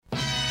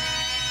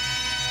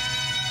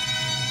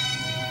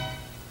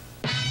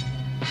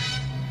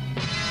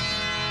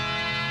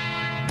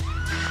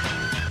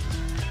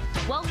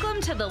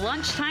Welcome to the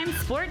Lunchtime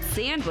Sports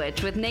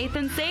Sandwich with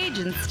Nathan Sage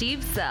and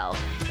Steve Sell.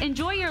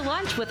 Enjoy your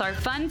lunch with our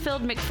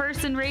fun-filled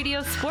McPherson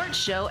Radio Sports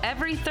Show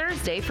every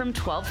Thursday from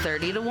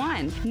 12:30 to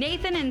 1.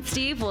 Nathan and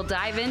Steve will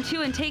dive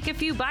into and take a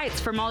few bites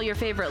from all your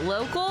favorite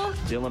local.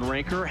 Dylan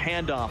Rinker,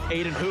 handoff.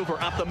 Aiden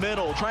Hoover up the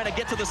middle, trying to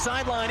get to the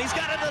sideline. He's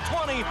got it at the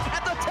 20,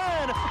 at the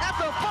 10, at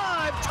the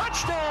 5.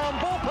 Touchdown,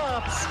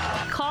 Bullpups.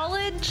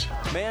 College.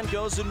 Man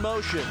goes in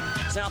motion.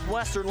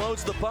 Southwestern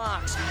loads the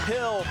box.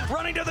 Hill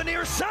running to the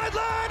near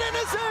sideline and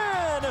is in.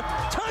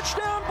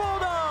 Touchdown,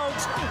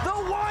 Bulldogs.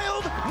 The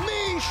wild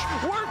niche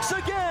works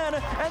again,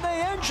 and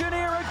they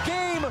engineer a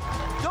game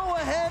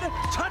go-ahead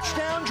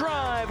touchdown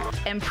drive.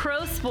 And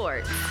pro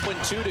sports.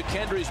 2 to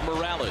Kendrys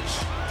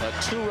Morales. A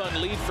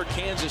 2-run lead for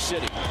Kansas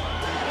City.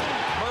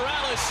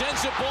 Morales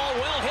sends a ball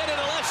well hit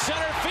into left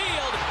center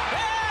field.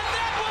 And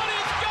that one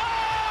is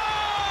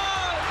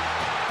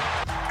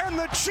gone! And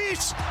the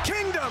Chiefs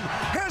Kingdom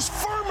has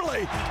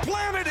firmly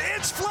planted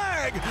its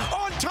flag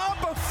on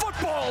top of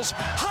football's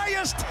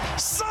highest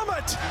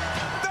summit.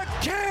 The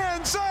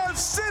Kansas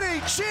City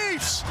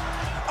Chiefs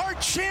are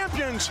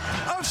champions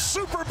of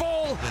Super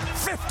Bowl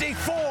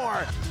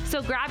 54.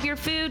 So grab your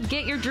food,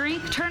 get your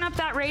drink, turn up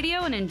that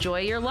radio, and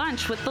enjoy your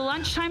lunch with the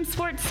Lunchtime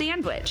Sports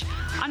Sandwich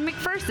on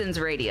McPherson's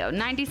Radio,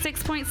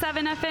 96.7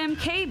 FM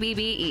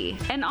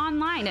KBBE, and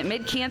online at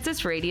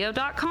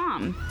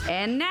midkansasradio.com.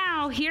 And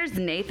now, here's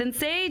Nathan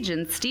Sage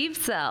and Steve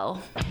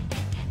Sell.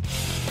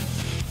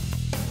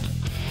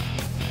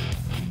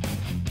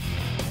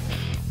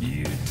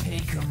 You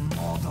take a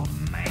mother,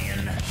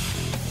 man,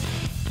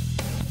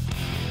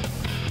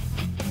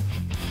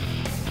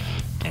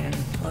 and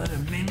put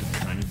him in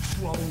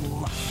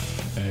control.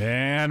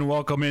 And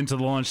welcome into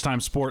the Lunchtime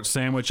Sports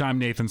Sandwich. I'm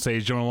Nathan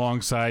Sage, joined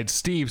alongside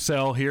Steve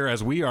Sell here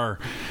as we are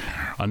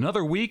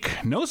another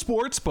week. No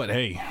sports, but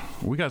hey,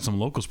 we got some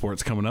local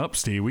sports coming up,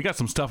 Steve. We got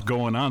some stuff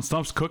going on.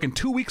 Stuff's cooking.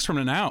 2 weeks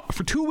from now,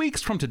 for 2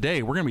 weeks from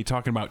today, we're going to be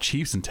talking about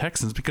Chiefs and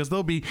Texans because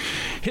they'll be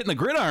hitting the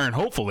gridiron,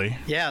 hopefully.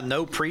 Yeah,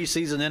 no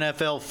preseason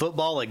NFL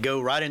football. They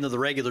go right into the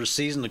regular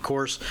season. Of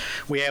course,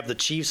 we have the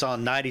Chiefs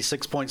on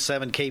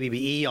 96.7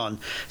 KBBE on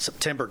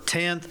September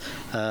 10th.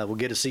 We'll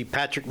get to see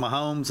Patrick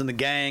Mahomes and the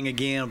gang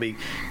again. It'll be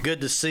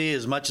good to see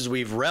as much as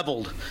we've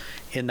reveled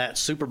in that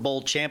Super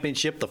Bowl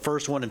championship, the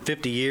first one in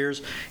 50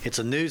 years. It's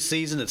a new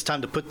season. It's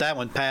time to put that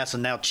one past.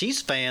 And now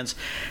Chiefs fans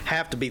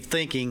have to be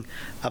thinking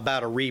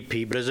about a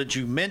repeat. But as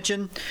you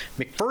mentioned,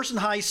 McPherson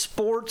High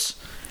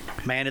sports,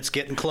 man, it's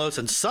getting close.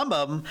 And some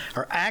of them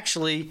are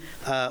actually,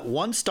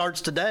 one starts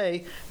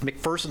today.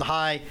 McPherson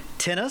High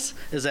tennis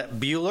is at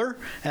Bueller.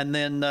 And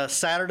then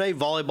Saturday,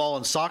 volleyball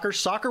and soccer.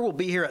 Soccer will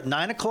be here at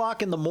 9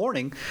 o'clock in the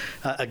morning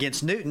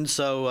against Newton.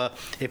 So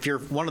if you're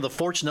one of the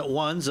fortunate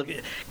ones that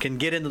can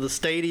get into the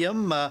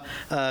stadium,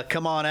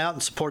 come on out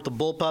and support the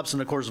Bullpups.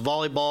 And, of course,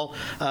 volleyball.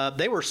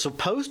 They were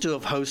supposed to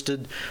have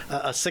hosted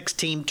a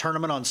 6-team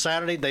tournament on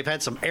Saturday. They've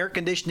had some air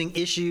conditioning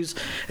issues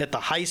at the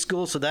high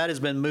school, so that has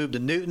been moved to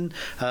Newton.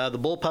 The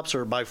Bullpups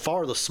are by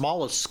far the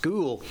smallest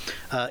school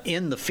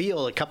in the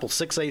field, a couple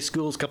 6A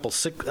schools, a couple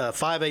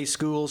 5A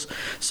schools,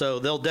 so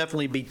they'll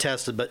definitely be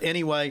tested. But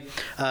anyway,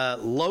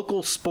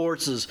 local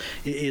sports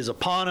is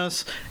upon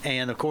us,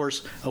 and of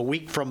course, a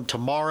week from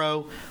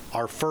tomorrow,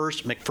 our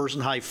first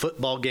McPherson High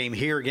football game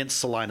here against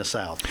Salina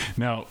South.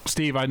 Now,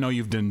 Steve, I know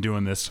you've been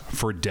doing this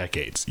for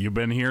decades. You've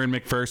been here in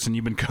McPherson.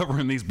 You've been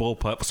covering these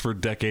Bullpups for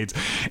decades,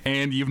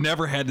 and you've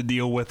never had to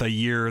deal with a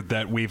year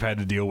that we've had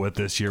to deal with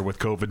this year with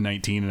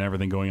COVID-19 and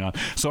everything going on.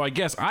 So I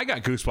guess I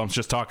got goosebumps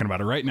just talking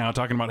about it right now,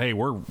 talking about, hey,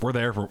 we're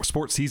there for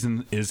sports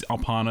season is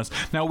upon us.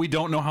 Now, we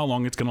don't know how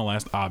long it's going to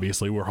last.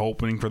 Obviously, we're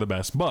hoping for the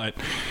best, but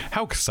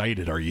how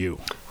excited are you?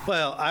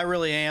 Well, I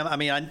really am. I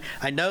mean,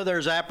 I know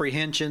there's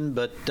apprehension,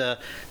 but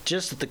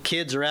just that the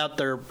kids are out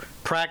there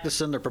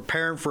practicing, they're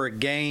preparing for a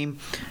game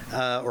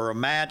or a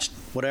match,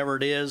 whatever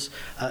it is.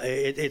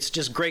 It's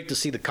just great to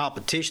see the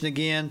competition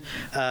again.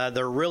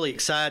 They're really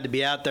excited to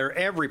be out there.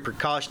 Every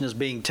precaution is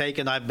being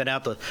taken. I've been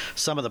out to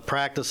some of the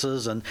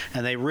practices, and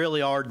they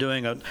really are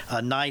doing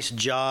a nice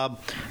job.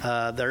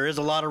 There is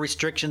a lot of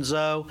restrictions,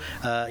 though.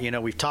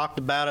 We've talked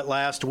about it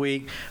last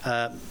week.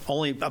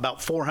 Only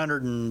about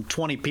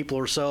 420 people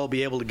or so will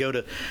be able to go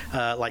to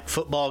like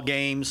football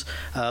games.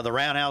 The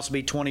Roundhouse will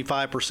be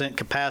 25%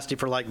 capacity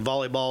for like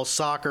volleyball,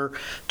 soccer,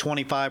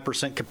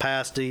 25%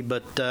 capacity.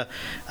 But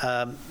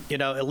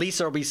at least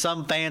there'll be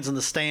some fans in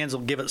the stands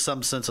will give it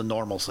some sense of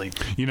normalcy.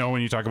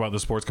 When you talk about the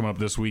sports coming up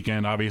this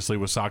weekend, obviously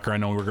with soccer, I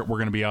know we're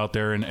going to be out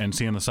there and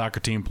seeing the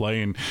soccer team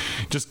play, and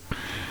just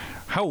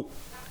how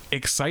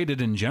excited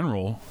in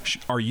general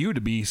are you to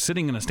be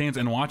sitting in the stands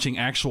and watching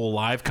actual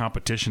live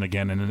competition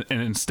again, and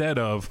instead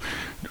of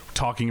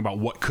talking about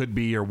what could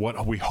be or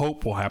what we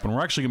hope will happen,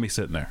 we're actually going to be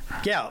sitting there.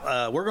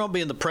 Yeah, we're going to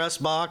be in the press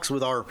box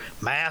with our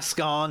mask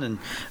on,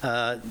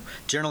 and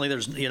generally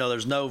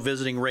there's no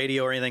visiting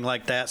radio or anything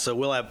like that, so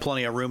we'll have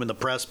plenty of room in the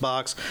press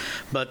box.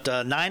 But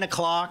 9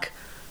 o'clock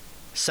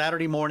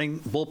Saturday morning,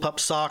 Bullpup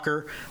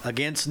Soccer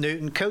against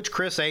Newton. Coach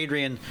Chris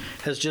Adrian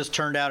has just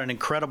turned out an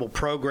incredible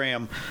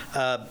program,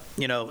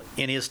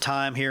 in his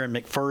time here in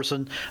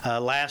McPherson.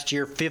 Last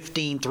year,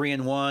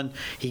 15-3-1.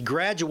 He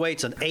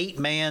graduates an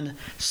 8-man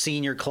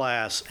senior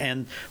class,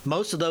 and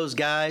most of those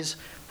guys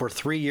were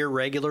 3-year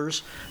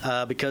regulars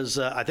because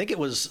I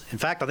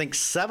think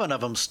 7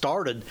 of them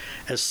started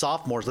as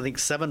sophomores. I think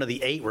 7 of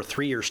the 8 were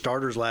 3-year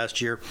starters last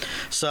year.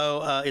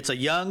 So it's a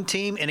young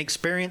team,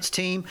 inexperienced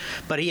team,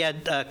 but he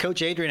had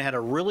Coach Adrian had a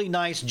really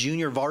nice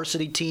junior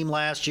varsity team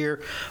last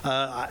year.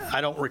 I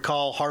don't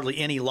recall hardly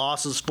any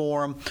losses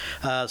for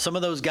them. Some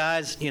of those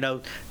guys,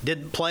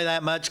 didn't play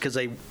that much because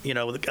they,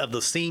 of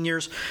the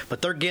seniors,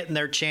 but they're getting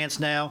their chance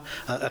now.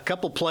 A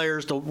couple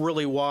players to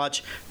really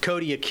watch: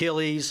 Cody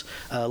Achilles,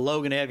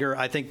 Logan Edgar.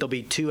 I think there'll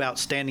be 2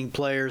 outstanding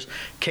players.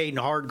 Caden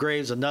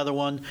Hardgraves, another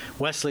one.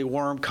 Wesley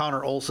Worm,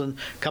 Connor Olson,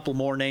 a couple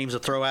more names to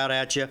throw out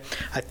at you.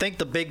 I think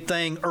the big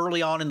thing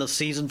early on in the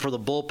season for the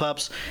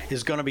Bullpups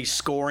is going to be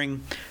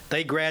scoring.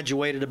 They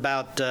graduated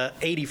about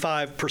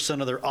 85%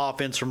 of their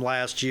offense from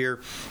last year.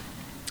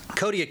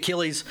 Cody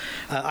Achilles,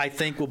 I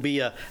think, will be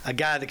a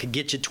guy that could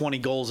get you 20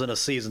 goals in a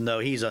season, though.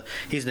 He's an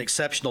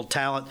exceptional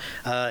talent.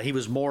 He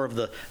was more of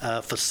the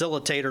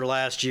facilitator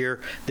last year.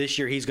 This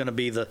year, he's going to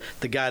be the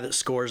guy that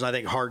scores, and I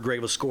think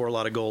Hardgrave will score a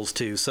lot of goals,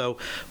 too. So,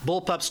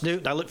 Bullpups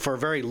Newton, I look for a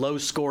very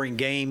low-scoring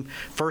game.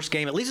 First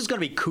game, at least it's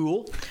going to be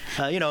cool.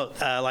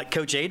 Like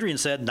Coach Adrian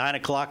said, 9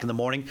 o'clock in the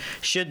morning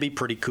should be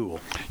pretty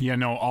cool. Yeah,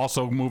 no,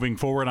 also moving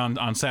forward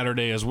on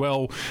Saturday as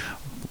well,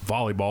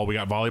 volleyball. We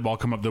got volleyball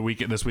come up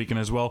this weekend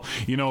as well.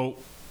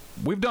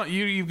 We've done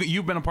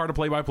you've been a part of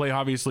play-by-play,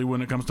 obviously,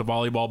 when it comes to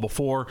volleyball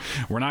before.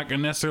 We're not going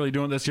to necessarily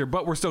do it this year,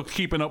 but we're still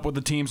keeping up with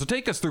the team. So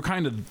take us through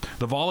kind of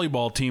the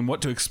volleyball team,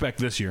 what to expect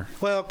this year.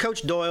 Well,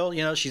 Coach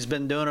Doyle, she's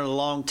been doing it a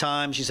long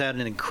time. She's had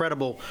an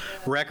incredible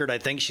record. I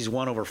think she's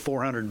won over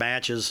 400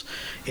 matches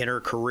in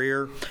her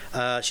career.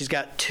 She's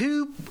got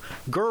 2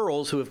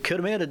 girls who have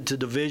committed to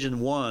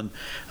Division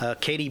I.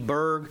 Katie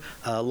Berg,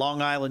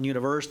 Long Island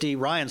University.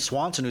 Ryan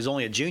Swanson, who's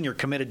only a junior,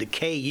 committed to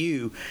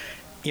KU.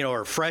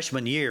 Her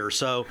freshman year.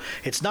 So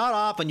it's not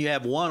often you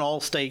have one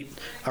All-State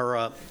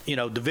or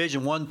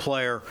Division I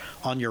player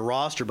on your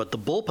roster, but the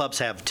Bullpups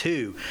have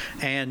 2.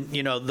 And,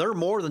 they're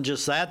more than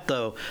just that,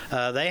 though.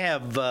 They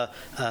have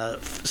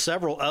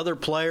several other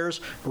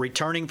players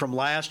returning from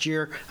last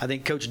year. I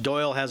think Coach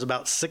Doyle has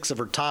about 6 of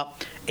her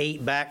top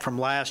 8 back from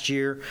last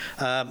year.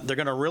 They're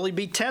going to really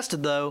be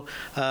tested, though.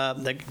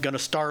 They're going to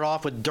start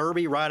off with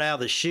Derby right out of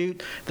the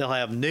chute. They'll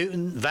have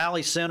Newton,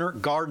 Valley Center,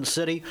 Garden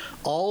City,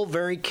 all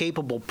very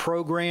capable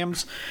programs.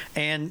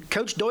 And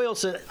Coach Doyle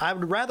said, I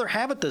would rather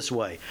have it this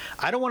way.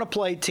 I don't want to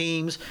play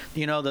teams,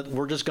 that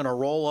we're just going to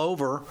roll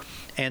over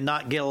and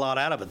not get a lot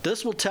out of it.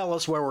 This will tell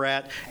us where we're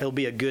at. It'll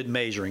be a good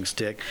measuring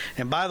stick.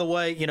 And by the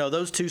way,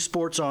 those 2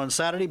 sports are on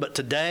Saturday, but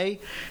today,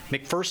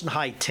 McPherson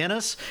High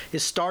Tennis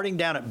is starting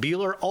down at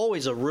Buehler.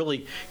 Always a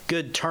really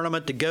good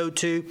tournament to go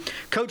to.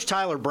 Coach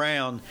Tyler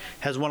Brown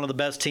has one of the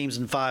best teams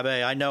in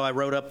 5A. I know I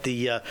wrote up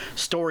the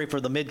story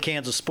for the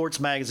Mid-Kansas Sports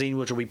Magazine,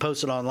 which will be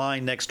posted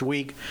online next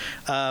week.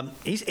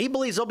 He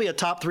believes they'll be a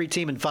top 3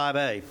 team in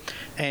 5A.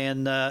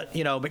 And,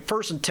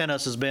 McPherson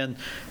Tennis has been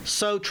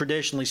so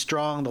traditionally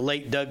strong. The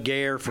late Doug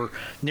Gare for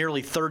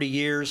nearly 30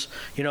 years,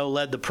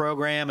 led the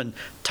program. And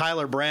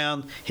Tyler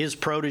Brown, his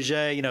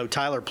protege,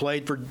 Tyler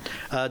played for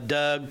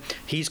Doug.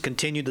 He's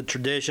continued the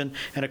tradition.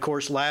 And, of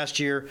course, last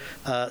year,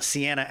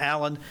 Sienna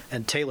Allen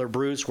and Taylor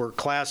Bruce were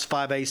Class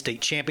 5A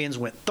state champions,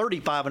 went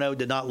 35-0,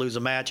 did not lose a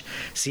match.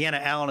 Sienna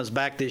Allen is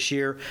back this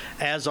year,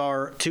 as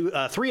are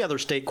 3 other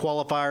state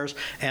qualifiers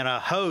and a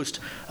host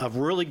of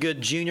really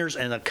good juniors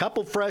and a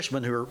couple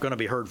freshmen who are going to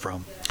be heard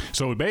from.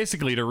 So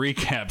basically, to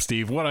recap,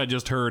 Steve, what I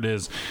just heard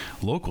is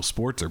local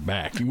sports are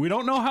back. We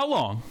don't know how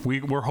long.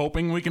 We're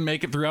hoping we can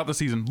make it throughout the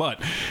season,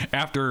 but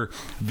after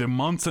the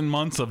months and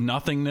months of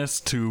nothingness,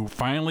 to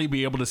finally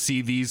be able to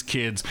see these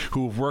kids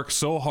who have worked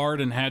so hard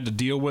and had to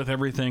deal with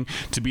everything,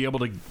 to be able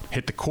to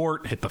hit the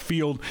court, hit the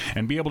field,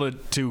 and be able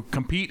to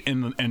compete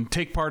and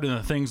take part in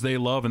the things they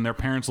love and their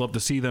parents love to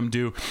see them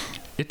do,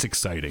 it's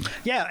exciting.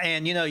 Yeah,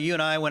 and you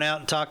and I went out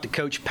and talked to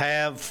Coach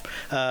Pav.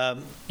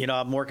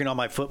 I'm working on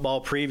my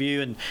football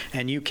preview,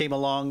 and you came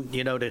along,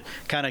 to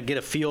kind of get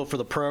a feel for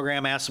the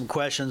program, ask some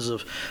questions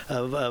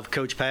of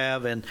Coach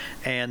Pav,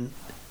 and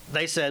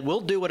they said,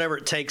 we'll do whatever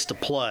it takes to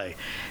play.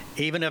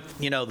 Even if,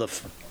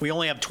 we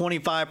only have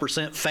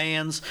 25%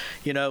 fans,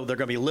 they're going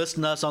to be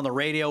listening to us on the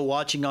radio,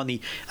 watching on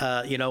the,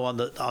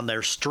 on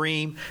their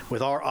stream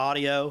with our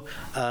audio,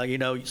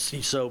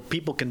 so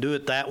people can do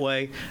it that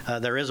way.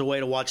 There is a way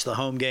to watch the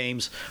home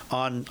games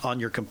on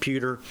your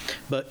computer.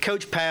 But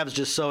Coach Pav's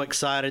just so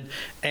excited.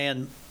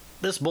 And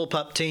this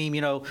Bullpup team,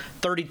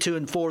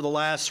 32-4 the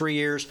last 3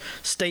 years,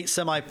 state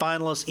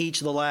semifinalists each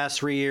of the last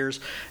 3 years,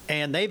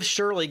 and they've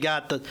surely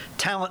got the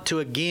talent to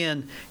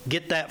again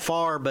get that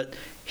far, but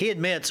he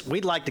admits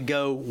we'd like to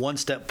go one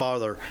step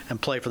farther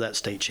and play for that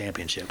state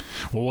championship.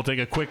 Well, we'll take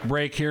a quick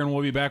break here, and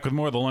we'll be back with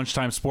more of the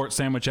Lunchtime Sports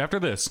Sandwich after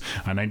this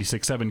on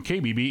 96.7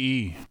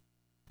 KBBE.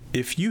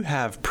 If you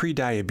have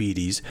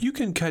prediabetes, you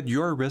can cut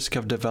your risk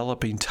of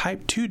developing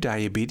type 2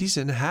 diabetes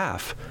in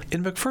half.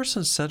 In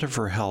McPherson Center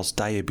for Health's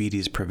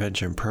Diabetes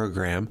Prevention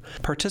Program,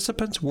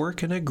 participants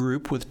work in a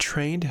group with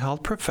trained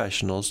health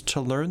professionals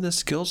to learn the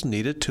skills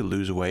needed to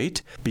lose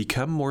weight,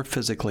 become more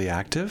physically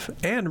active,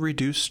 and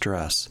reduce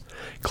stress.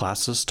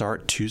 Classes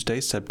start Tuesday,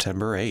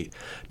 September 8.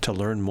 To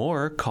learn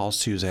more, call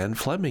Suzanne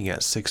Fleming at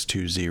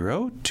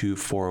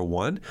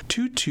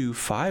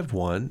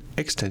 620-241-2251,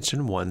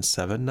 extension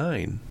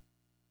 179.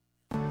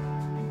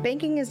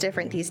 Banking is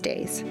different these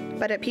days,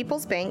 but at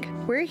People's Bank,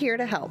 we're here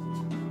to help.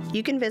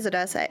 You can visit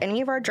us at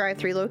any of our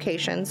drive-thru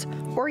locations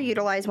or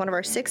utilize one of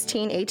our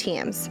 16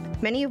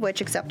 ATMs, many of which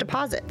accept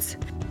deposits.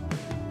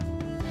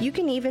 You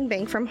can even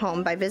bank from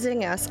home by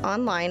visiting us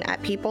online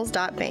at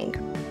peoples.bank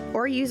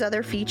or use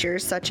other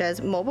features such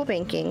as mobile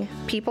banking,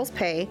 People's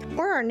Pay,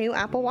 or our new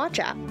Apple Watch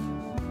app.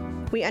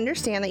 We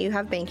understand that you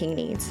have banking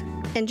needs,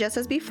 and just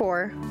as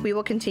before, we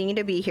will continue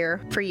to be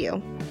here for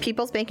you.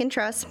 People's Bank and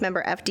Trust,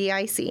 member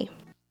FDIC.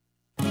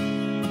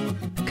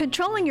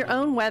 Controlling your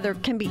own weather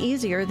can be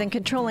easier than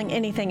controlling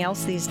anything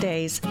else these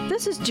days.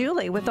 This is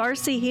Julie with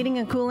RC Heating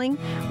and Cooling.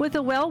 With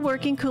a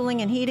well-working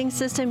cooling and heating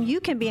system,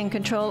 you can be in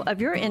control of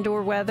your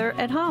indoor weather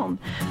at home.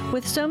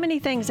 With so many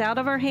things out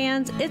of our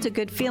hands, it's a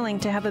good feeling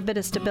to have a bit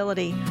of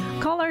stability.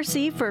 Call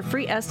RC for a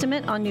free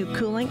estimate on new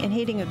cooling and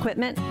heating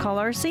equipment. Call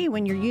RC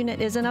when your unit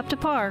isn't up to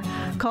par.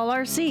 Call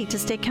RC to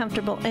stay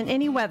comfortable in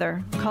any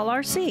weather. Call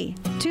RC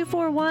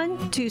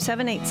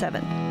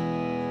 241-2787.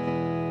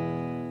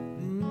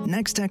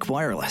 Nextech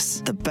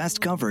Wireless, the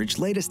best coverage,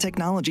 latest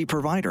technology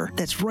provider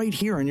that's right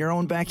here in your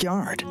own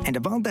backyard. And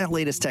about that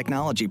latest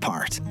technology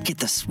part, get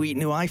the sweet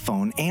new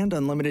iPhone and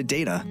unlimited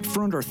data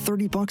for under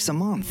 $30 a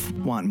month.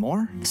 Want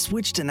more?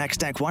 Switch to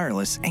Nextech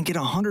Wireless and get a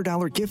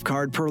 $100 gift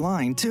card per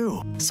line,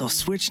 too. So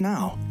switch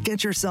now.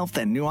 Get yourself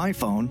that new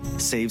iPhone,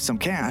 save some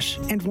cash,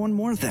 and one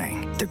more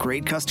thing. The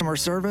great customer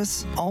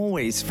service,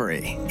 always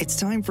free. It's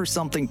time for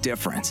something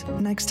different.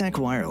 Nextech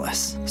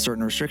Wireless.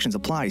 Certain restrictions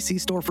apply. See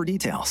store for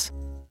details.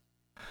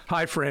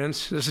 Hi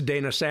friends, this is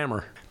Dana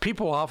Sammer.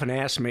 People often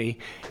ask me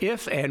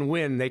if and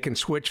when they can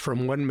switch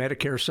from one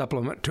Medicare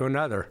supplement to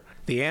another.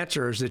 The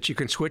answer is that you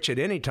can switch at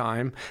any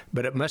time,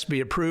 but it must be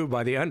approved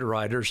by the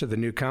underwriters of the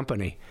new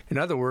company. In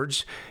other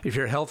words, if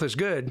your health is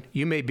good,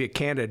 you may be a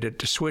candidate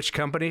to switch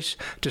companies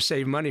to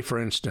save money,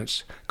 for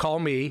instance. Call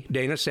me,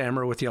 Dana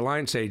Sammer, with the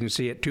Alliance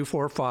Agency at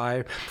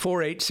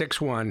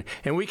 245-4861,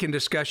 and we can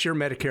discuss your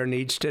Medicare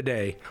needs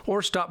today.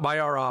 Or stop by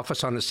our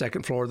office on the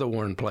second floor of the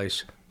Warren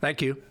Place.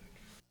 Thank you.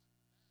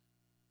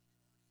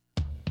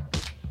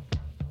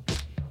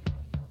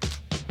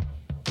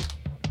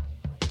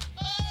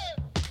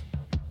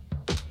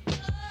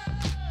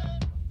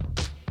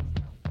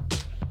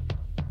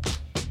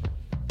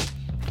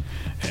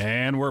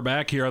 And we're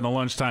back here on the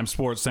Lunchtime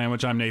Sports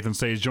Sandwich. I'm Nathan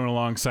Sage, joined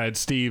alongside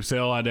Steve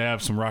Sale. I had to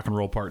have some rock and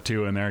roll part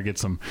 2 in there, get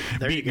some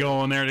beat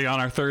going there on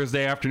our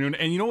Thursday afternoon.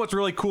 And you know what's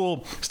really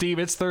cool, Steve?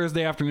 It's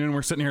Thursday afternoon.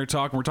 We're sitting here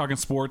talking. We're talking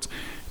sports.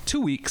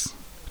 2 weeks.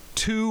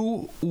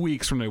 2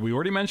 weeks from today. We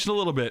already mentioned a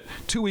little bit.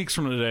 2 weeks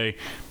from today,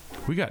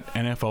 we got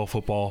NFL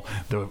football.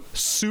 The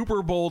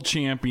Super Bowl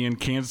champion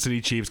Kansas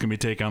City Chiefs going to be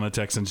taking on the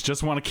Texans.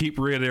 Just want to keep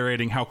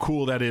reiterating how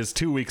cool that is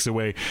 2 weeks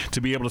away to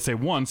be able to say,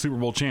 1, Super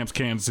Bowl champs,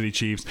 Kansas City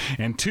Chiefs,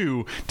 and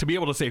 2, to be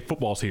able to say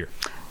football's here.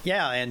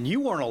 Yeah, and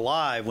you weren't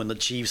alive when the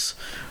Chiefs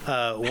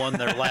won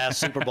their last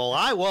Super Bowl.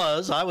 I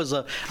was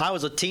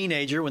a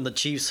teenager when the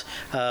Chiefs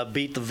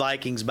beat the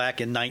Vikings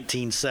back in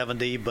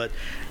 1970. But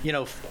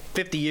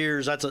 50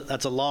 years, that's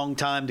a long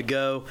time to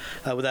go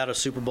without a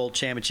Super Bowl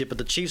championship. But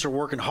the Chiefs are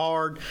working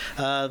hard.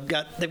 They've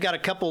got a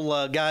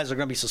couple guys that are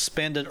going to be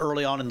suspended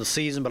early on in the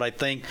season, but I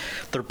think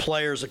they're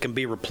players that can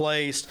be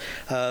replaced.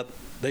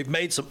 They've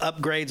made some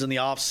upgrades in the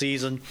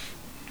offseason.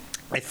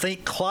 I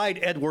think Clyde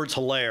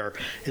Edwards-Helaire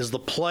is the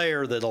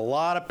player that a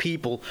lot of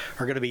people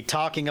are going to be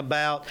talking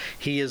about.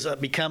 He has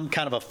become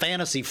kind of a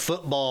fantasy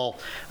football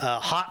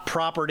hot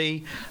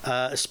property,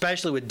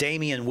 especially with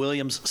Damian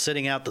Williams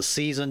sitting out the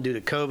season due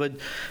to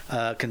COVID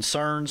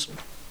concerns.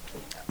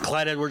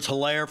 Clyde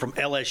Edwards-Helaire from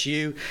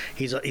LSU.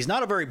 He's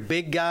not a very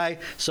big guy,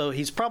 so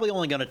he's probably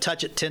only going to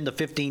touch it 10 to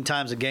 15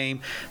 times a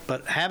game.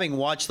 But having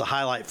watched the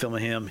highlight film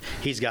of him,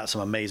 he's got some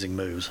amazing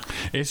moves.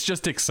 It's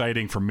just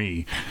exciting for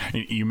me.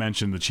 You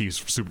mentioned the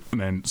Chiefs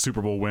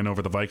Super Bowl win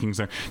over the Vikings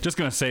there. Just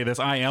going to say this.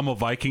 I am a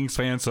Vikings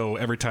fan, so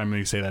every time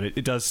you say that,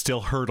 it does still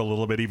hurt a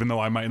little bit, even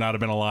though I might not have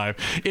been alive.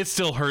 It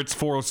still hurts.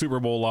 4 Super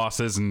Bowl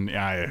losses, and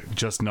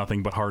just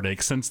nothing but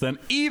heartache since then.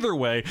 Either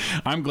way,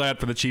 I'm glad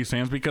for the Chiefs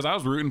fans because I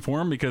was rooting for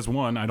them because,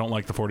 1, I don't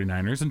like the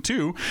 49ers, and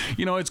 2,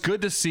 it's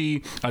good to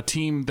see a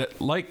team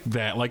like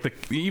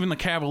even the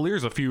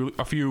Cavaliers a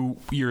few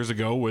years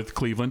ago with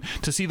Cleveland,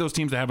 to see those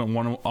teams that haven't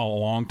won a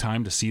long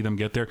time, to see them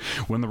get there.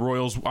 When the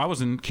Royals, I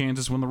was in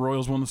Kansas when the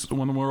Royals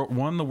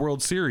won the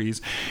World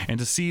Series, and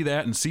to see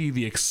that and see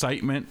the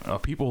excitement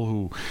of people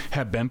who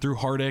have been through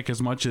heartache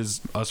as much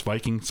as us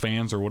Vikings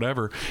fans or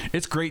whatever,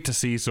 it's great to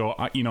see. So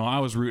I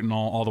was rooting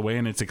all the way,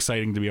 and it's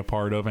exciting to be a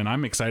part of, and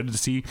I'm excited to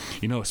see,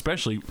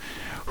 especially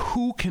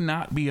who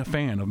cannot be a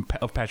fan fan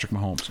of Patrick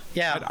Mahomes.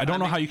 Yeah, I don't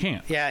know how you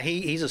can't. Yeah,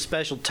 he's a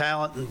special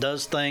talent and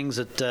does things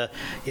that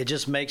it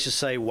just makes you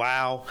say,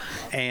 wow.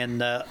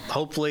 And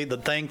hopefully the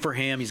thing for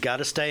him, he's got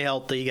to stay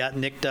healthy. He got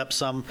nicked up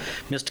some,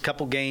 missed a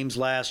couple games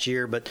last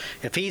year. But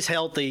if he's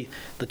healthy,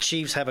 the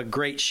Chiefs have a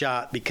great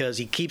shot because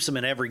he keeps them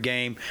in every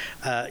game.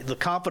 The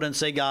confidence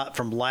they got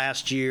from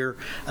last year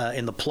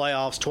in the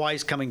playoffs,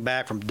 twice coming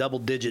back from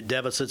double-digit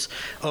deficits,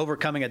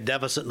 overcoming a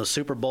deficit in the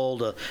Super Bowl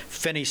to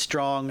finish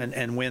strong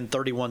and win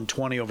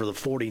 31-20 over the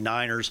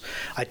 49ers.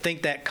 I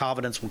think that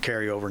confidence will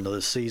carry over into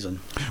this season.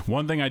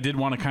 One thing I did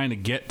want to kind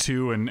of get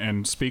to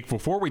and speak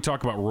before we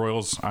talk about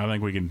Royals, I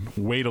think we can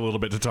wait a little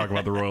bit to talk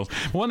about the Royals.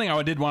 One thing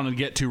I did want to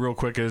get to real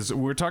quick is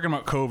we're talking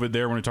about COVID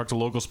there when we talk to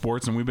local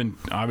sports, and we've been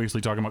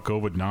obviously talking about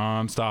COVID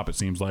nonstop, it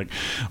seems like.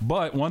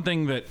 But one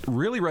thing that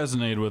really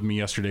resonated with me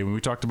yesterday when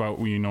we talked about,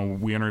 we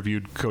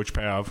interviewed Coach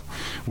Pav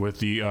with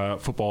the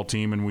football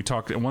team, and we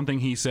talked. One thing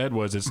he said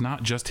was, it's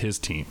not just his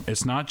team.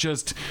 It's not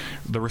just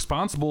the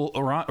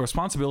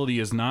responsibility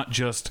is not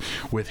just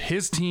with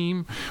his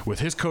team, with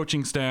his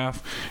coaching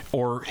staff,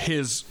 or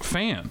his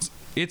fans.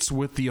 It's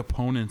with the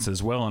opponents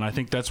as well, and I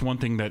think that's one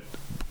thing that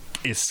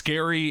is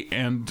scary,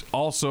 and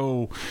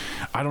also,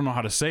 I don't know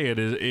how to say it.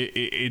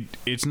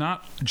 It's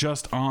not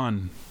just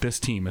on this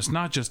team. It's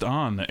not just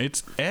on.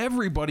 It's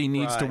everybody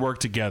needs to work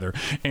together.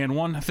 And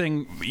one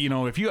thing,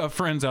 if you have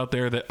friends out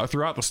there that are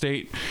throughout the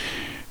state,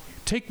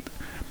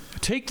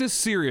 take this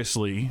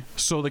seriously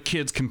so the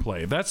kids can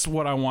play. That's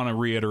what I want to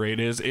reiterate.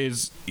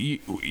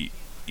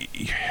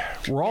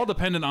 We're all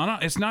dependent on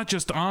it. It's not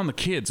just on the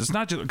kids. It's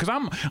not just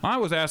because I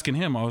was asking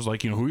him. I was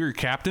like, who are your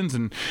captains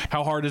and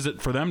how hard is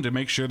it for them to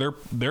make sure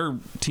their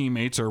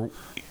teammates are,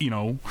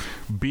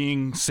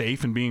 being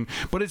safe and being.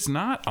 But it's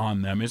not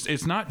on them.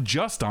 It's not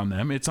just on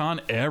them. It's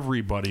on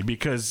everybody,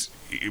 because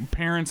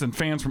parents and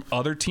fans from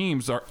other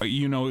teams are.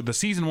 The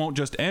season won't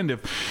just end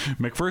if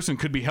McPherson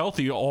could be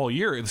healthy all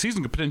year. The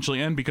season could potentially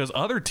end because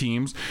other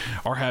teams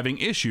are having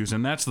issues,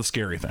 and that's the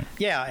scary thing.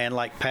 Yeah, and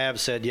like Pav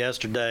said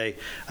yesterday,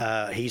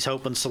 he's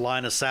hoping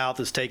Salina South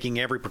is taking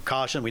every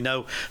precaution. We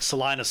know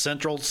Salina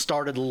Central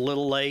started a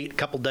little late, a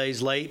couple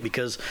days late,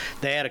 because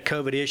they had a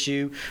COVID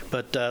issue.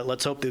 But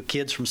let's hope the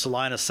kids from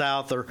Salina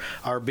South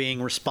are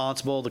being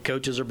responsible. The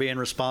coaches are being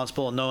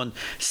responsible. And knowing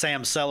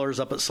Sam Sellers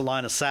up at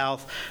Salina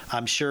South,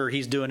 I'm sure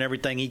he's doing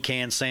everything he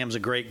can. Sam's a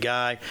great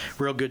guy,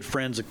 real good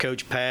friends of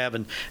Coach Pav.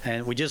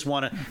 And we just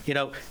want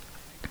to,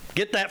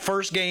 get that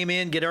first game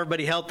in, get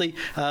everybody healthy.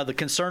 The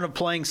concern of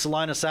playing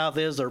Salina South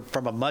is they're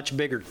from a much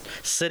bigger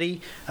city.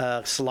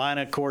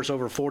 Salina, of course,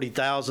 over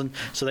 40,000,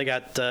 so they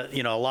got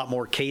a lot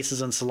more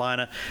cases in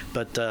Salina.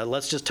 But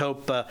let's just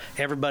hope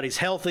everybody's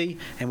healthy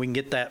and we can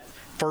get that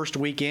first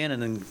weekend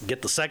and then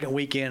get the second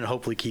weekend and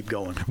hopefully keep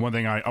going. One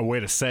thing, a way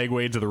to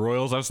segue to the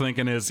Royals, I was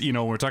thinking is,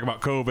 when we're talking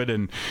about COVID,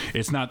 and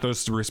it's not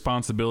just the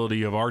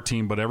responsibility of our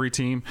team, but every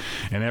team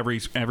and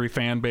every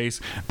fan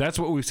base. That's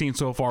what we've seen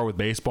so far with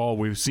baseball.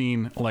 We've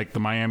seen like the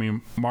Miami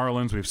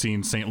Marlins, we've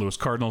seen St. Louis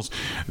Cardinals.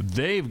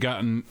 They've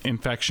gotten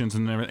infections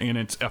and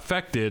it's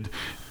affected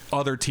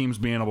other teams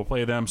being able to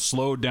play them,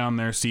 slowed down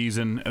their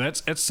season.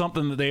 That's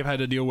something that they've had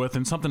to deal with,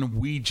 and something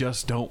we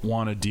just don't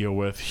want to deal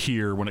with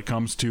here when it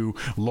comes to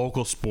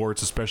local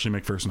sports, especially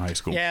McPherson High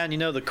School. Yeah, and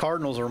the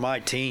Cardinals are my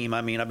team.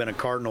 I mean, I've been a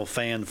Cardinal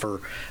fan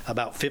for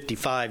about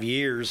 55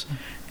 years,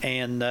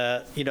 and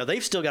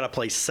they've still got to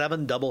play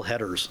 7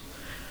 doubleheaders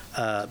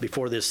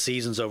before this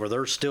season's over.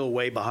 They're still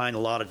way behind a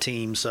lot of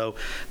teams, so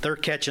they're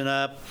catching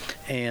up,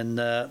 and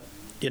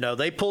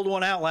they pulled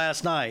one out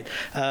last night.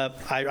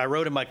 I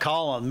wrote in my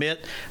call on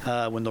Mitt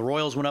when the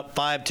Royals went up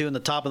 5-2 in the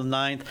top of the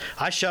 9th.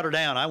 I shut her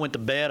down. I went to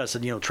bed. I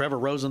said, Trevor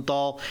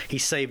Rosenthal, he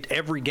saved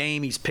every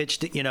game he's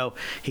pitched.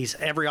 He's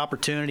every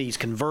opportunity he's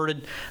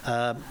converted.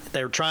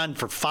 They were trying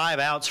for 5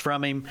 outs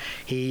from him.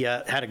 He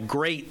had a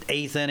great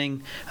 8th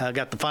inning.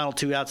 Got the final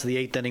 2 outs of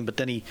the 8th inning, but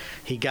then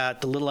he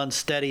got a little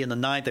unsteady in the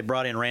 9th. They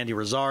brought in Randy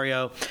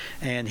Rosario,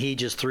 and he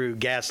just threw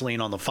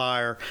gasoline on the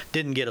fire.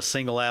 Didn't get a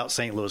single out.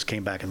 St. Louis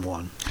came back and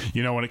won.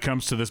 When it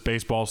comes to this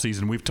baseball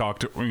season, we've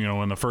talked,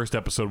 in the first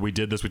episode we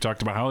did this, we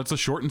talked about how it's a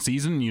shortened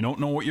season. You don't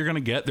know what you're going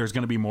to get. There's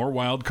going to be more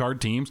wild card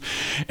teams,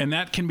 and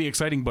that can be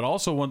exciting. But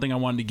also one thing I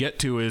wanted to get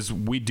to is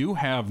we do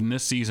have in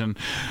this season,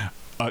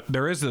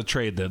 there is a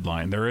trade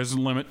deadline. There is a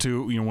limit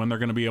to when they're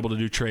going to be able to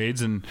do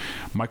trades. And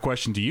my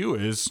question to you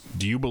is,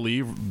 do you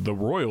believe the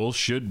Royals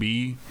should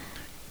be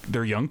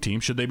their young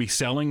team? Should they be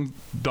selling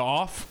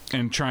off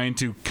and trying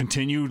to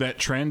continue that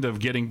trend of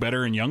getting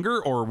better and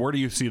younger, or where do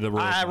you see the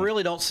Royals? I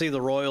really don't see the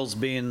Royals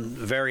being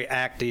very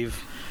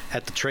active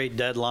at the trade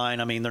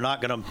deadline. I mean, they're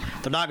not going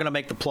to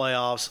make the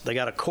playoffs. They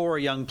got a core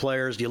of young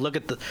players. You look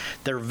at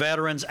their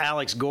veterans.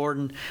 Alex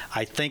Gordon,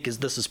 I think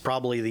this is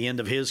probably the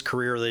end of his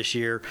career this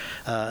year.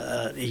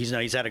 He's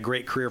had a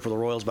great career for the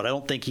Royals, but I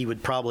don't think he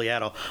would probably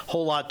add a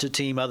whole lot to a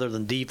team other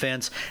than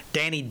defense.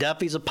 Danny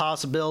Duffy's a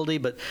possibility,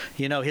 but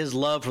his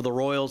love for the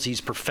Royals, he's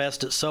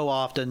professed it so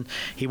often.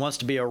 He wants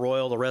to be a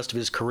Royal the rest of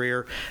his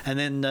career. And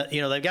then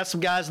they've got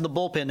some guys in the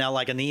bullpen now,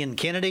 like an Ian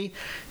Kennedy.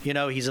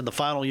 He's in the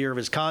final year of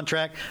his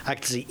contract. I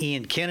could see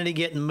Ian Kennedy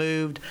getting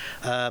moved.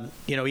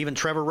 Even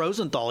Trevor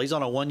Rosenthal, he's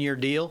on a one-year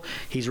deal.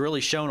 He's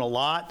really shown a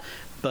lot.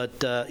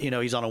 But,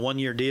 he's on a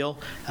one-year deal.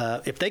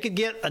 If they could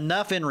get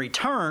enough in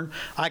return,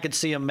 I could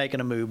see them making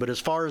a move. But as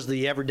far as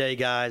the everyday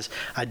guys,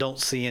 I don't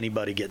see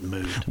anybody getting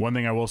moved. One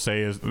thing I will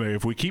say is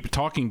if we keep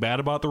talking bad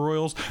about the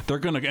Royals, they're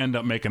going to end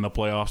up making the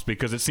playoffs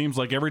because it seems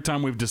like every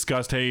time we've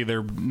discussed, hey,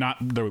 they're not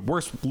the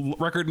worst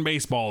record in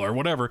baseball or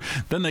whatever,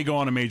 then they go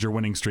on a major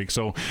winning streak.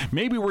 So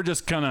maybe we're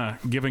just kind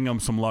of giving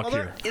them some luck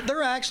here.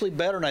 They're actually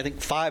better than, I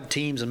think, 5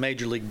 teams in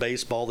Major League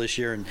Baseball this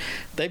year. And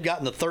they've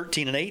gotten to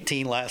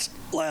 13-18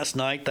 last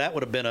night. That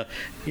would have been a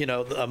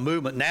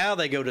movement. Now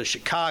they go to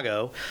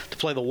Chicago to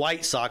play the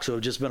White Sox, who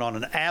have just been on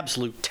an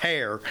absolute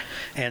tear,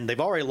 and they've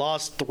already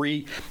lost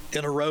 3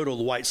 in a row to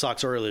the White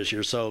Sox earlier this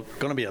year. So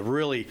going to be a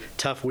really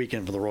tough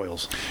weekend for the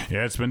Royals.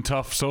 Yeah, it's been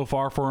tough so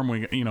far for them.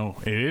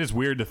 It is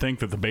weird to think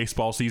that the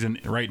baseball season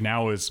right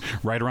now is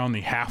right around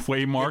the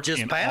halfway mark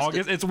in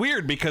August. It's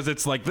weird because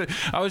it's like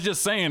I was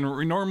just saying.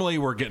 Normally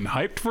we're getting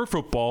hyped for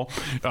football.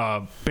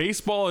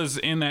 Baseball is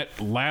in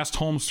that last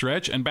home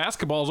stretch, and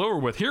basketball's over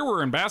with. Here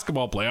we're in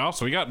basketball playoffs,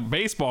 so we got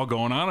baseball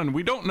going on, and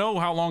we don't know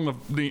how long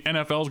the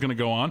NFL is going to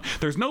go on.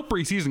 There's no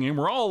preseason game.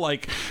 We're all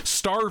like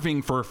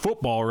starving for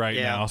football right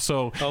now.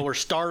 So we're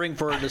starving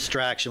for a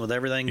distraction with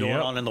everything going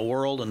on in the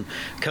world and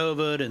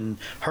COVID and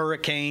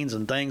hurricanes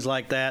and things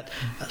like that.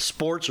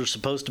 Sports are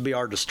supposed to be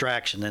our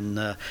distraction,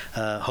 and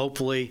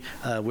hopefully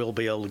we'll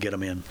be able to get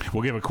them in.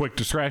 We'll give a quick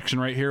distraction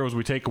right here as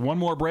we take one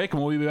more break,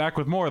 and we'll be back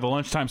with more of the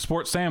Lunchtime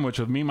Sports Sandwich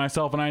with me,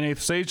 myself, and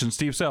Nathan Sage and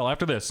Steve Sell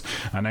after this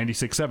on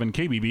 96.7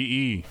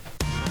 KBBE.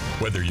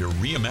 Whether you're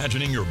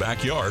reimagining your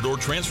backyard or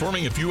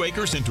transforming a few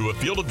acres into a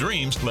field of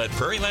dreams, let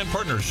Prairieland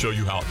Partners show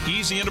you how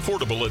easy and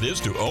affordable it is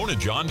to own a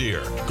John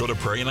Deere. Go to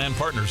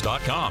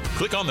prairielandpartners.com.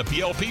 Click on the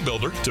PLP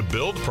builder to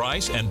build,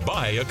 price, and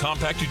buy a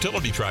compact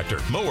utility tractor,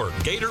 mower,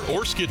 gator,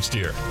 or skid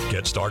steer.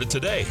 Get started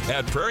today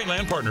at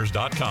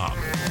prairielandpartners.com.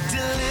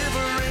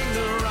 Delivering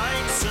the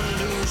right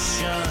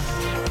solution.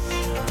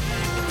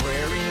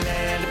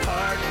 Prairieland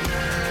Partners.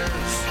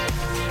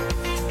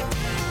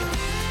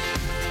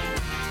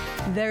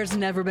 There's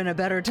never been a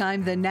better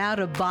time than now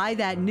to buy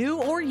that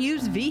new or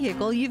used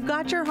vehicle you've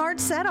got your heart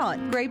set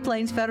on. Great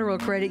Plains Federal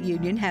Credit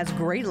Union has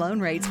great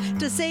loan rates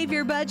to save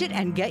your budget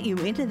and get you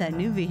into that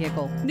new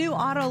vehicle. New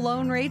auto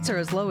loan rates are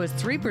as low as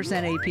 3%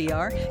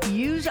 APR.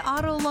 Used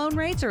auto loan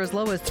rates are as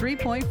low as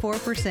 3.4%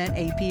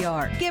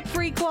 APR. Get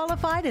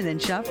pre-qualified and then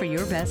shop for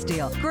your best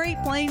deal.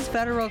 Great Plains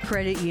Federal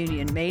Credit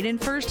Union, made in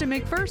First and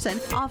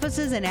McPherson,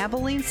 offices in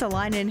Abilene,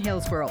 Salina, and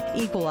Hillsboro.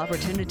 Equal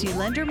Opportunity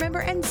Lender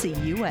Member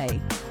NCUA.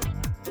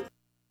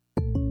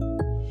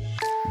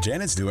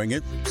 Janet's doing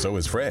it, so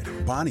is Fred.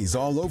 Bonnie's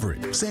all over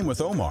it. Same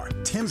with Omar.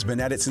 Tim's been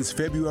at it since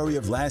February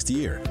of last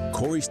year.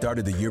 Corey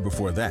started the year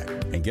before that.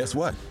 And guess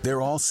what?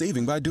 They're all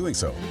saving by doing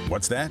so.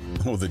 What's that?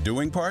 Oh, the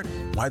doing part?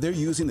 Why, they're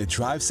using the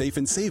Drive Safe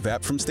and Save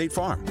app from State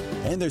Farm.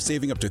 And they're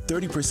saving up to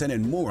 30%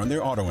 and more on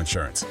their auto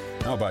insurance.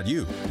 How about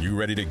you? You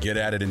ready to get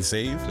at it and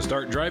save? To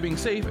start driving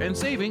safe and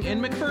saving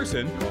in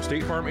McPherson, call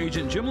State Farm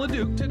agent Jim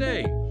LeDuc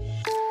today.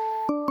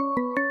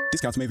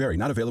 Discounts may vary.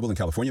 Not available in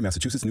California,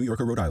 Massachusetts, New York,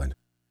 or Rhode Island.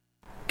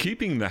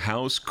 Keeping the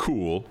house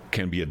cool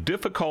can be a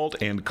difficult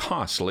and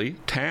costly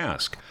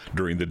task.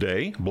 During the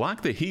day,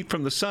 block the heat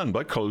from the sun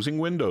by closing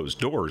windows,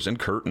 doors, and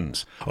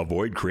curtains.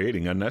 Avoid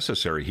creating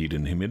unnecessary heat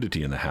and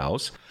humidity in the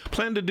house.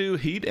 Plan to do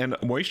heat and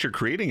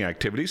moisture-creating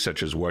activities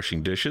such as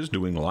washing dishes,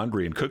 doing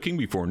laundry, and cooking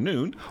before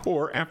noon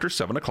or after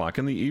 7 o'clock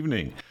in the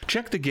evening.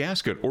 Check the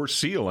gasket or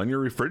seal on your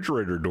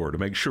refrigerator door to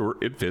make sure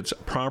it fits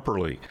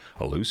properly.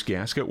 A loose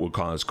gasket will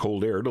cause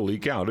cold air to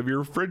leak out of your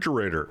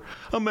refrigerator.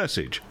 A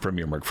message from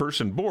your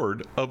McPherson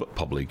Board of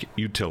Public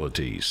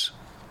Utilities.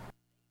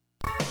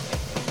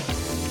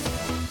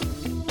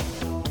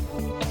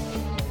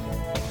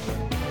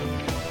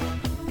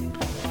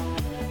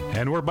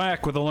 And we're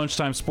back with the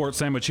Lunchtime Sports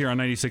Sandwich here on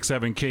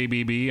 96.7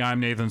 KBB. I'm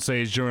Nathan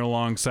Sage, joined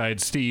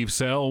alongside Steve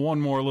Sell. One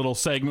more little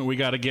segment we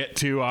got to get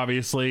to.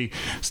 Obviously,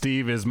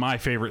 Steve is my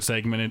favorite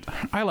segment.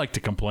 I like to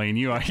complain.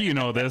 You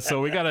know this,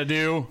 so we got to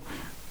do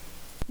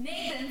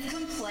Nathan's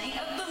Complaint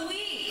of the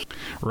Week.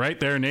 Right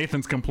there,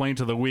 Nathan's Complaint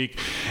of the Week.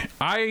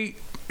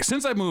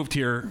 Since I moved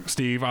here,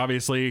 Steve,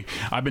 obviously,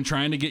 I've been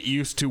trying to get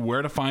used to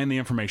where to find the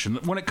information.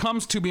 When it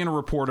comes to being a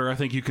reporter, I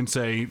think you can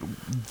say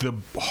the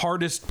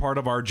hardest part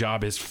of our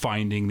job is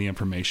finding the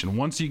information.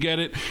 Once you get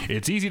it,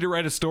 it's easy to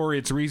write a story.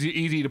 It's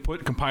easy to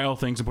compile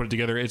things and put it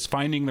together. It's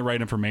finding the right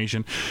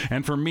information.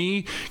 And for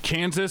me,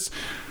 Kansas...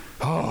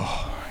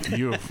 Oh,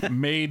 you've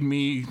made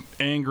me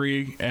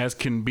angry as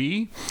can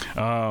be.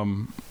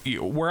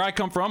 Where I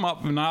come from,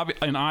 up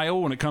in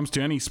Iowa, when it comes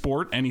to any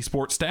sport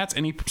stats,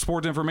 any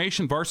sports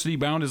information, Varsity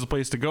Bound is a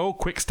place to go.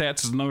 Quick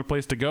Stats is another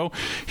place to go.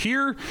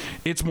 Here,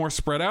 it's more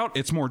spread out.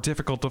 It's more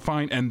difficult to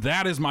find, and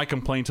that is my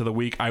complaint of the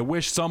week. I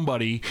wish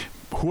somebody,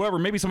 whoever,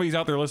 maybe somebody's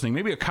out there listening,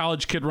 maybe a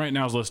college kid right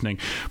now is listening,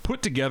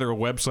 put together a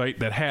website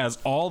that has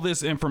all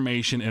this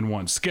information in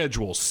one.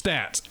 Schedules,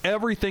 stats,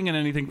 everything and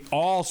anything,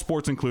 all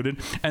sports included,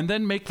 and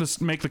then make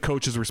the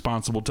coaches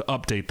responsible to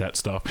update that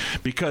stuff.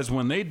 Because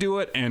when they do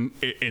it and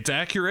it's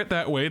accurate accurate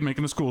that way,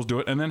 making the schools do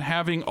it, and then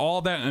having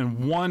all that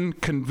in one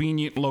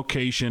convenient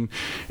location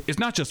is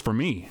not just for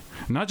me,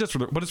 not just for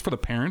but it's for the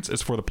parents,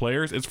 it's for the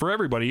players, it's for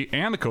everybody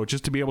and the coaches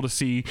to be able to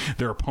see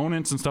their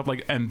opponents and stuff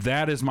like that. And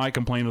that is my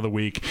complaint of the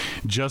week,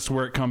 just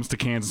where it comes to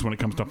Kansas when it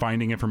comes to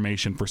finding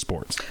information for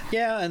sports.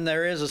 Yeah, and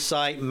there is a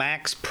site,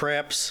 Max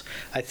Preps.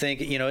 I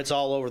think, it's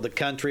all over the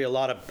country. A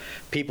lot of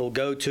people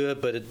go to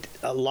it, but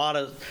a lot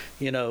of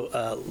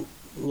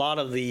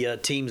the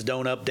teams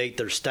don't update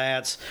their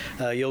stats.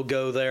 You'll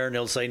go there and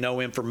they'll say no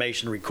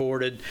information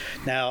recorded.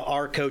 Now,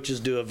 our coaches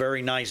do a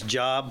very nice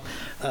job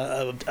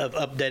of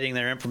updating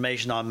their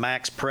information on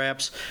Max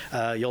Preps.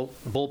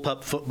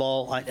 Bullpup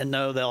football, I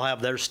know they'll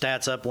have their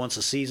stats up once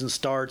the season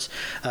starts.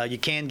 You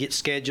can get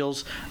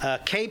schedules.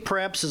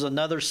 K-Preps is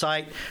another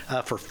site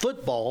for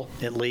football,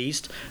 at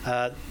least.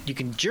 You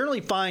can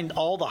generally find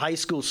all the high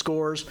school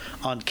scores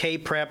on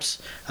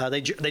K-Preps.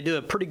 They do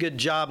a pretty good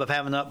job of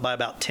having up by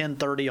about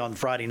 10:30 on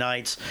Friday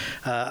nights.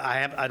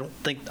 I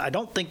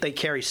don't think they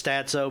carry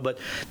stats though, but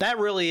that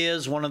really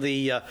is one of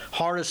the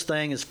hardest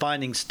thing is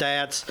finding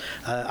stats.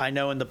 I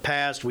know in the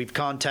past we've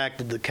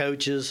contacted the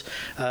coaches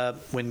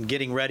when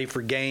getting ready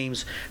for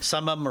games.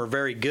 Some of them are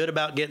very good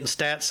about getting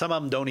stats. Some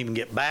of them don't even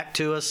get back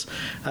to us.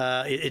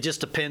 It just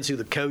depends who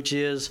the coach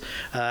is.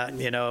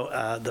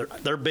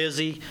 They're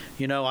busy.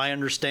 I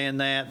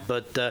understand that,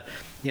 but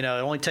it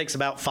only takes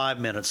about 5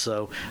 minutes,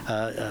 so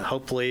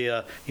hopefully,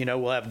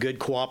 we'll have good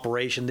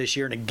cooperation this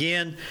year. And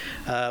again,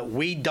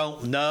 we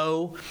don't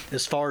know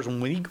as far as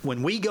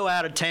when we go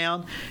out of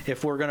town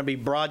if we're going to be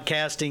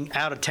broadcasting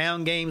out of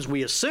town games.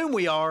 We assume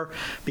we are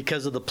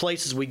because of the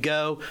places we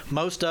go.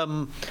 Most of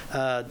them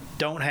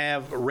don't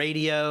have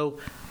radio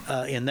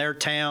in their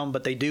town,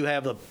 but they do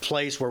have a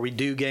place where we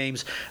do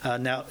games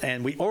now,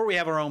 and we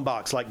have our own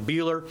box. Like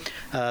Bueller,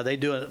 they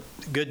do a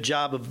good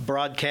job of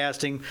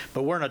broadcasting,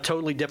 but we're in a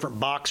totally different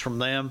box from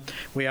them.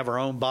 We have our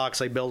own box.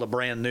 They built a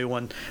brand new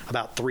one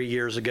about 3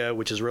 years ago,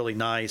 which is really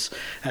nice.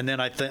 And then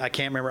I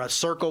can't remember, at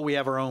Circle we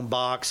have our own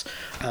box,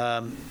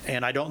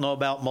 and I don't know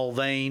about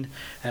Mulvane,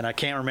 and I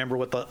can't remember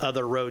what the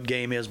other road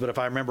game is, but if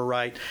I remember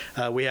right,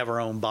 we have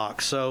our own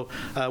box. So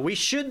we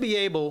should be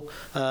able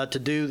to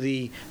do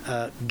the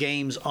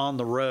games on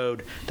the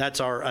road. That's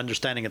our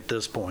understanding at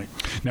this point.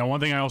 Now, one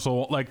thing I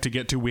also like to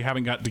get to, we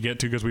haven't got to get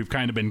to because we've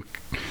kind of been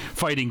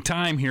fighting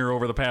time here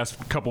over the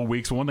past couple of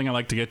weeks. One thing I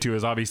like to get to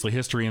is obviously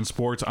history in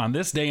sports. On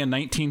this day in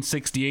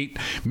 1968,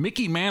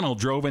 Mickey Mantle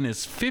drove in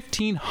his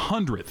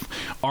 1500th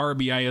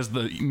RBI as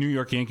the New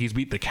York Yankees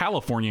beat the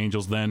California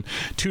Angels then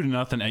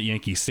 2-0 at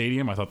Yankee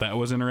Stadium. I thought that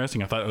was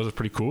interesting. I thought it was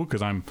pretty cool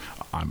because I'm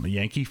a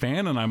Yankee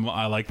fan and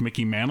I like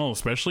Mickey Mantle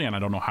especially, and I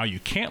don't know how you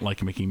can't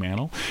like Mickey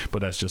Mantle,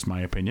 but that's just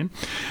my opinion.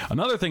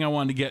 Another thing I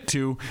wanted to get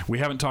to, we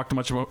haven't talked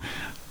much about.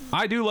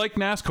 I do like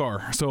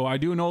NASCAR, so I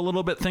do know a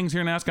little bit things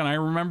here in NASCAR, and I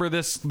remember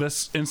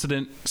this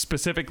incident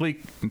specifically.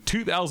 In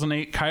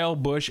 2008, Kyle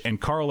Busch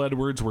and Carl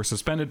Edwards were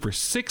suspended for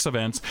 6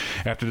 events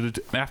after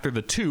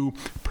the two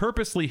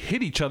purposely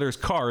hit each other's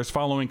cars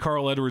following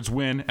Carl Edwards'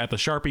 win at the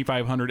Sharpie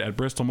 500 at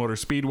Bristol Motor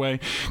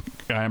Speedway.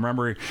 I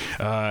remember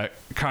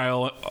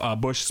Kyle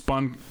Busch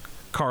spun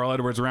Carl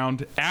Edwards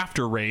around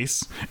after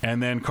race,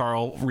 and then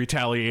Carl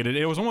retaliated.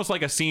 It was almost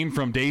like a scene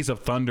from Days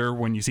of Thunder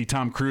when you see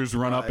Tom Cruise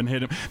run up and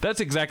hit him.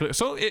 That's exactly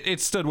so. It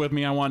stood with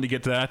me. I wanted to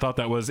get to that. I thought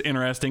that was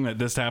interesting that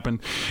this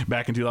happened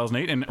back in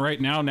 2008. And right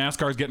now,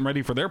 NASCAR is getting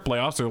ready for their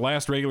playoffs. Their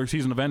last regular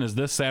season event is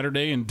this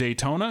Saturday in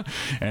Daytona,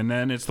 and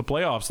then it's the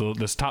playoffs. So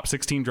this top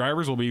 16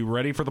 drivers will be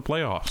ready for the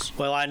playoffs.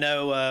 Well, I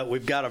know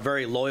we've got a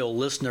very loyal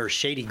listener,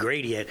 Shady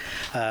Grady,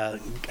 a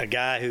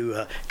guy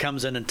who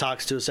comes in and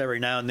talks to us every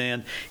now and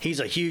then. He's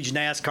a huge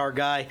NASCAR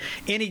guy.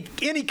 Any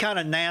kind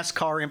of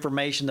NASCAR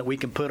information that we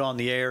can put on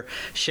the air,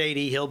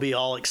 Shady, he'll be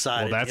all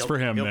excited. Well, that's for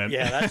him then.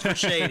 Yeah, that's for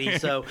Shady.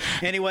 So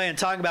anyway, and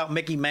talking about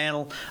Mickey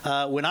Mantle,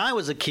 when I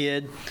was a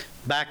kid,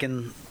 back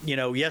in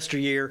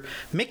yesteryear,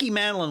 Mickey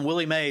Mantle and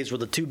Willie Mays were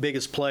the two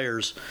biggest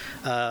players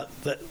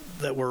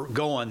that were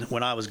going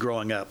when I was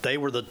growing up. They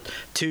were the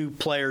two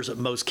players that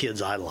most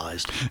kids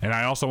idolized. And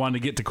I also wanted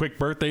to get to quick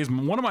birthdays.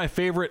 One of my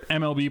favorite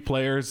MLB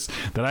players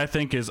that I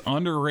think is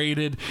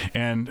underrated,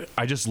 and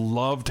I just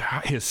loved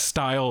his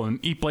style, and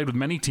he played with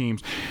many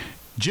teams.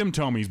 Jim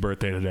Thome's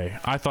birthday today.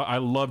 I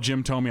love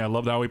Jim Thome. I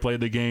loved how he played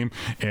the game,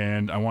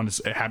 and I wanted to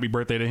say happy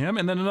birthday to him.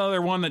 And then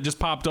another one that just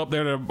popped up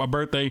there to a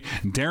birthday,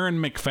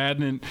 Darren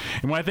McFadden. And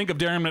when I think of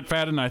Darren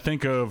McFadden, I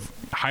think of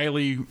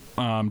highly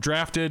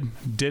drafted,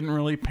 didn't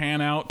really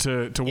pan out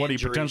to what he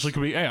potentially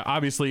could be. Yeah,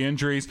 obviously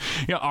injuries.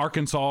 Yeah,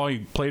 Arkansas, he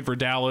played for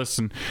Dallas,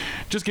 and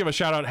just give a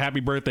shout out,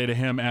 happy birthday to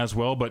him as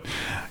well. But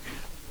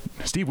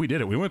Steve, we did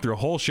it. We went through a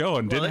whole show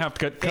and didn't have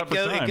to cut for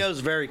time. It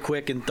goes very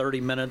quick in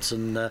 30 minutes,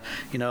 and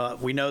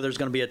we know there's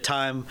going to be a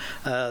time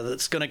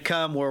that's going to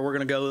come where we're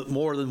going to go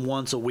more than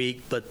once a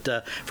week.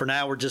 But for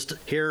now, we're just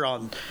here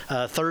on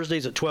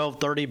Thursdays at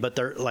 12:30.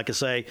 But like I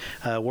say,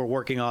 we're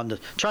working on to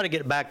try to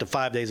get back to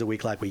 5 days a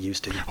week like we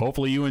used to.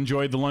 Hopefully, you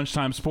enjoyed the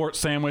lunchtime sports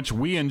sandwich.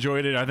 We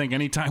enjoyed it. I think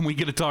anytime we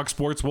get to talk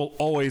sports, we'll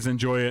always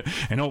enjoy it.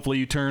 And hopefully,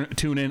 you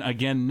tune in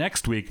again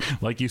next week,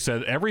 like you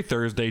said, every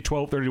Thursday,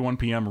 12:31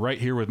 p.m. right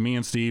here with me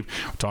and Steve.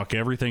 We talk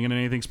everything and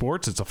anything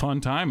sports. It's a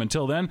fun time.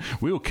 Until then,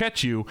 we will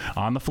catch you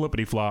on the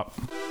flippity flop.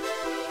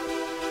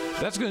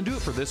 That's going to do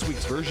it for this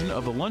week's version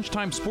of the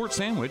Lunchtime Sports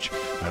Sandwich.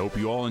 I hope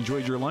you all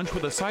enjoyed your lunch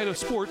with a side of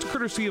sports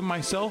courtesy of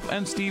myself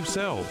and Steve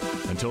Seld.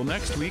 Until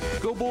next week,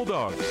 go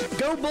Bulldogs.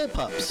 Go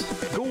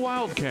Bullpups. Go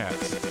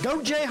Wildcats. Go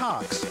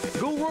Jayhawks.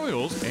 Go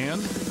Royals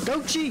and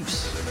go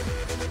Chiefs.